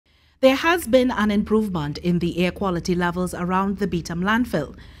There has been an improvement in the air quality levels around the Beetham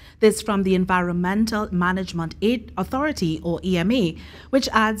Landfill. This from the Environmental Management Authority, or EMA, which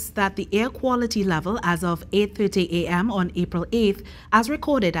adds that the air quality level as of 8:30 a.m. on April 8th, as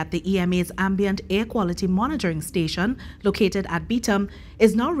recorded at the EMA's Ambient Air Quality Monitoring Station located at Beetham,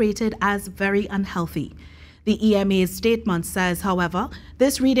 is now rated as very unhealthy. The EMA's statement says, however,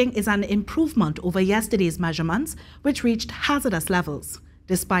 this reading is an improvement over yesterday's measurements, which reached hazardous levels.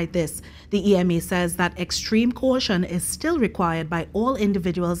 Despite this, the EMA says that extreme caution is still required by all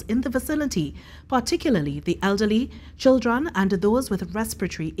individuals in the vicinity, particularly the elderly, children, and those with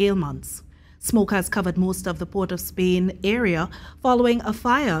respiratory ailments. Smoke has covered most of the Port of Spain area following a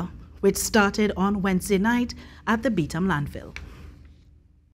fire which started on Wednesday night at the Beetham Landfill.